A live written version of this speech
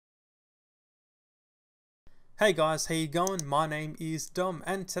Hey guys, how you going? My name is Dom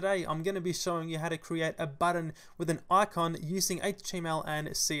and today I'm going to be showing you how to create a button with an icon using HTML and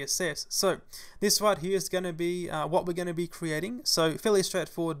CSS. So this right here is going to be what we're going to be creating. So fairly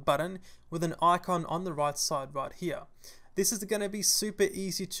straightforward button with an icon on the right side right here. This is going to be super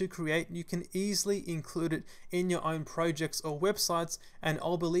easy to create. You can easily include it in your own projects or websites, and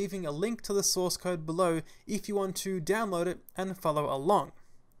I'll be leaving a link to the source code below if you want to download it and follow along.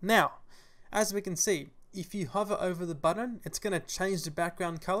 Now, as we can see, if you hover over the button, it's going to change the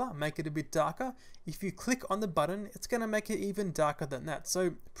background color, make it a bit darker. If you click on the button, it's going to make it even darker than that.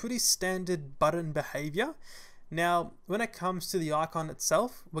 So pretty standard button behavior. Now, when it comes to the icon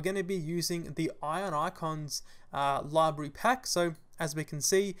itself, we're going to be using the Ionicons library pack. So as we can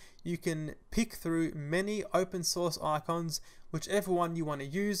see, you can pick through many open source icons, whichever one you want to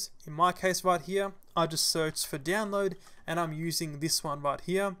use. In my case right here, I just searched for download and I'm using this one right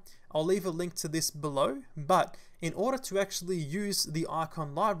here. I'll leave a link to this below, but in order to actually use the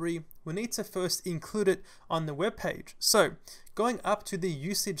icon library, we need to first include it on the web page. So going up to the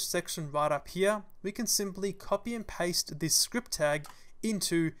usage section right up here, we can simply copy and paste this script tag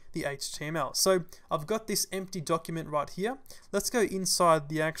into the HTML. So I've got this empty document right here. Let's go inside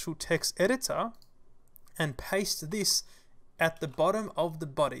the actual text editor and paste this at the bottom of the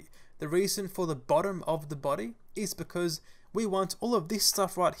body. The reason for the bottom of the body is because we want all of this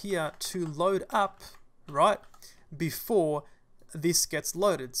stuff right here to load up right before this gets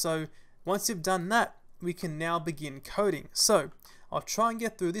loaded. So once you've done that, we can now begin coding. So I'll try and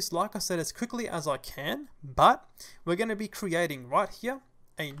get through this, like I said, as quickly as I can, but we're going to be creating right here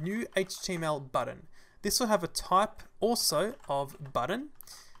a new HTML button. This will have a type also of button.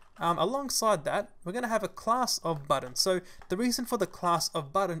 Alongside that, we're going to have a class of button. So the reason for the class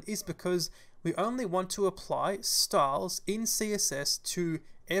of button is because we only want to apply styles in CSS to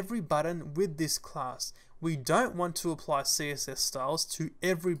every button with this class. We don't want to apply CSS styles to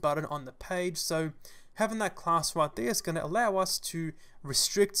every button on the page. So having that class right there is going to allow us to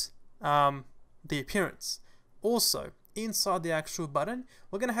restrict the appearance. Also, inside the actual button,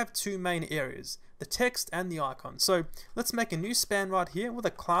 we're going to have two main areas, the text and the icon. So let's make a new span right here with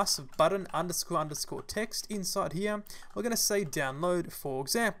a class of button __ text. Inside here, we're going to say download, for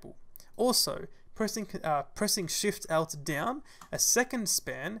example. Also, pressing Shift Alt down, a second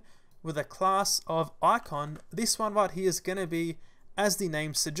span with a class of icon. This one right here is going to be, as the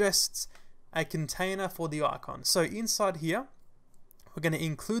name suggests, a container for the icon. So inside here, we're going to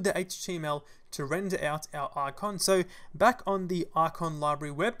include the HTML to render out our icon. So back on the icon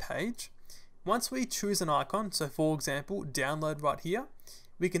library web page, once we choose an icon, so for example, download right here,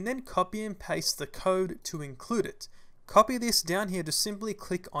 we can then copy and paste the code to include it. Copy this down here, just simply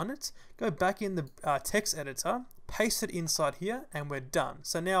click on it, go back in the text editor, paste it inside here, and we're done.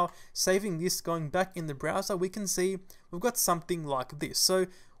 So now saving this, going back in the browser, we can see we've got something like this. So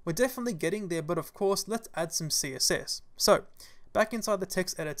we're definitely getting there, but of course, let's add some CSS. So back inside the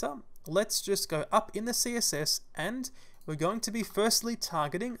text editor, let's just go up in the CSS, and we're going to be firstly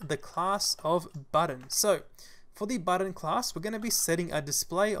targeting the class of button. So for the button class, we're going to be setting a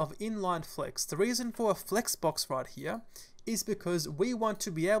display of inline flex. The reason for a flex box right here is because we want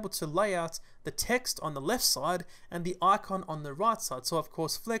to be able to lay out the text on the left side and the icon on the right side. So of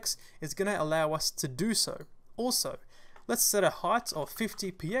course, flex is going to allow us to do so. Also, let's set a height of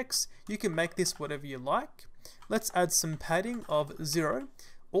 50 px. You can make this whatever you like. Let's add some padding of 0.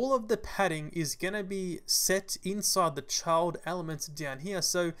 All of the padding is going to be set inside the child element down here.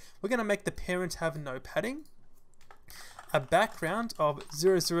 So we're going to make the parent have no padding. A background of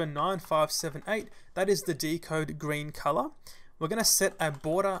 009578, that is the decode green color. We're going to set a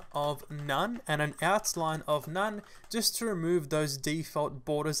border of none and an outline of none just to remove those default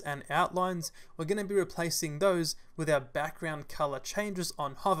borders and outlines. We're going to be replacing those with our background color changes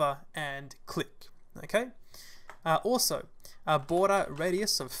on hover and click. Okay. Also, a border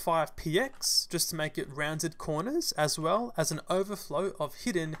radius of 5 px just to make it rounded corners, as well as an overflow of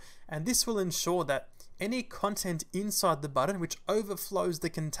hidden, and this will ensure that any content inside the button which overflows the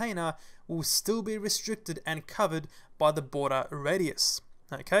container will still be restricted and covered by the border radius.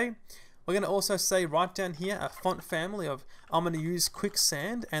 Okay, we're going to also say right down here a font family of, I'm going to use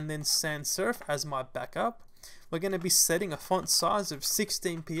Quicksand and then sans serif as my backup. We're going to be setting a font size of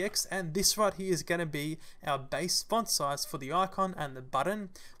 16 px, and this right here is going to be our base font size for the icon and the button.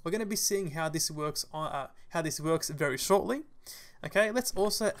 We're going to be seeing how this works very shortly. Okay, let's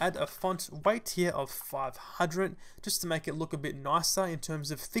also add a font weight here of 500 just to make it look a bit nicer in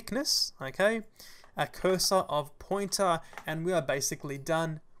terms of thickness. Okay, a cursor of pointer, and we are basically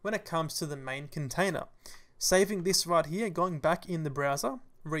done when it comes to the main container. Saving this right here, going back in the browser,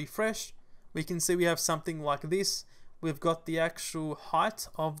 refresh, we can see we have something like this. We've got the actual height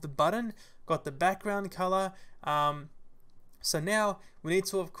of the button, got the background color. So now we need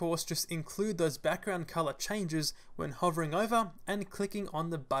to, of course, just include those background color changes when hovering over and clicking on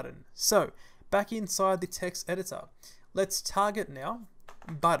the button. So back inside the text editor, let's target now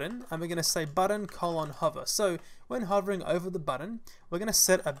button, and we're going to say button : hover. So when hovering over the button, we're going to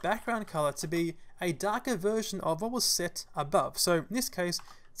set a background color to be a darker version of what was set above. So in this case,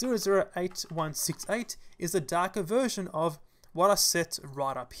 008168 is a darker version of what I set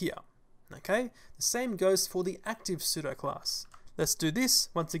right up here. Okay, the same goes for the active pseudo class. Let's do this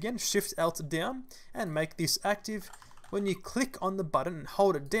once again. Shift Alt down and make this active. When you click on the button and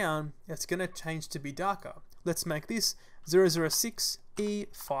hold it down, it's going to change to be darker. Let's make this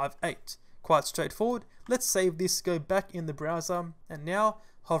 006E58. Quite straightforward. Let's save this, go back in the browser, and now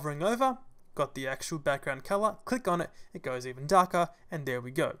hovering over, got the actual background color. Click on it, it goes even darker, and there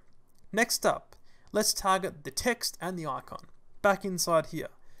we go. Next up, let's target the text and the icon. Back inside here.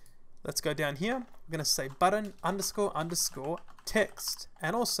 Let's go down here. We're going to say button __ text,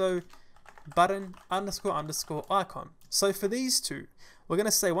 and also button __ icon. So for these two, we're going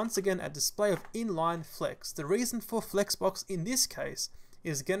to say once again a display of inline flex. The reason for flexbox in this case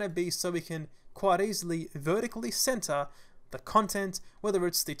is going to be so we can quite easily vertically center the content, whether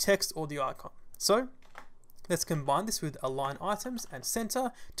it's the text or the icon. So let's combine this with align items and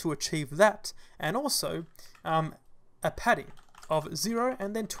center to achieve that, and also a padding of 0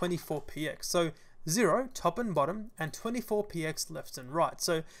 and then 24px. So 0 top and bottom and 24px left and right.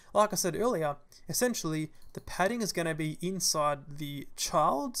 So like I said earlier, essentially the padding is going to be inside the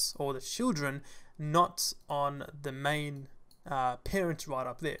child's or the children, not on the main parent right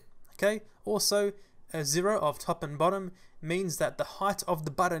up there. Okay, also a 0 of top and bottom means that the height of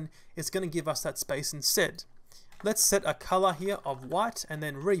the button is going to give us that space instead. Let's set a color here of white and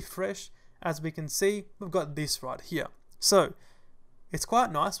then refresh. As we can see, we've got this right here. So it's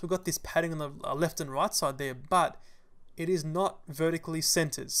quite nice. We've got this padding on the left and right side there, but it is not vertically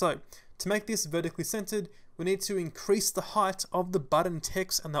centered. So to make this vertically centered, we need to increase the height of the button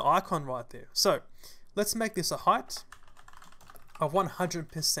text and the icon right there. So let's make this a height of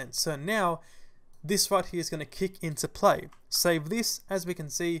 100%. So now this right here is going to kick into play. Save this. As we can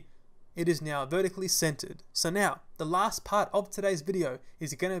see, it is now vertically centered. So now the last part of today's video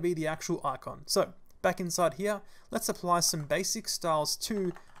is going to be the actual icon. So back inside here, let's apply some basic styles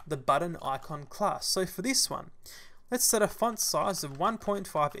to the button icon class. So for this one, let's set a font size of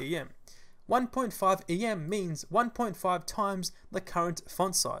 1.5 EM. 1.5 EM means 1.5 times the current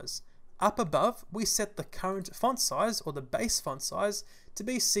font size. Up above, we set the current font size or the base font size to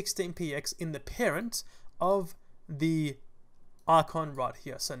be 16px in the parent of the icon right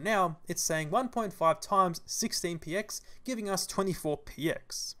here. So now it's saying 1.5 times 16px, giving us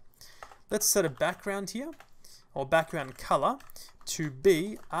 24px. Let's set a background here, or background color, to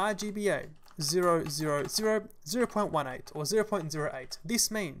be RGBA 000 0.18 or 0.08. This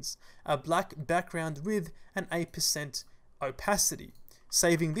means a black background with an 8% opacity.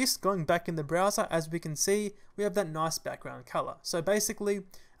 Saving this, going back in the browser, as we can see, we have that nice background color. So basically,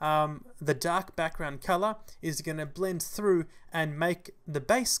 the dark background color is going to blend through and make the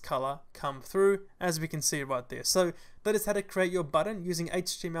base color come through, as we can see right there. So that is how to create your button using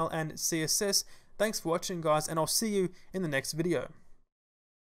HTML and CSS. Thanks for watching, guys, and I'll see you in the next video.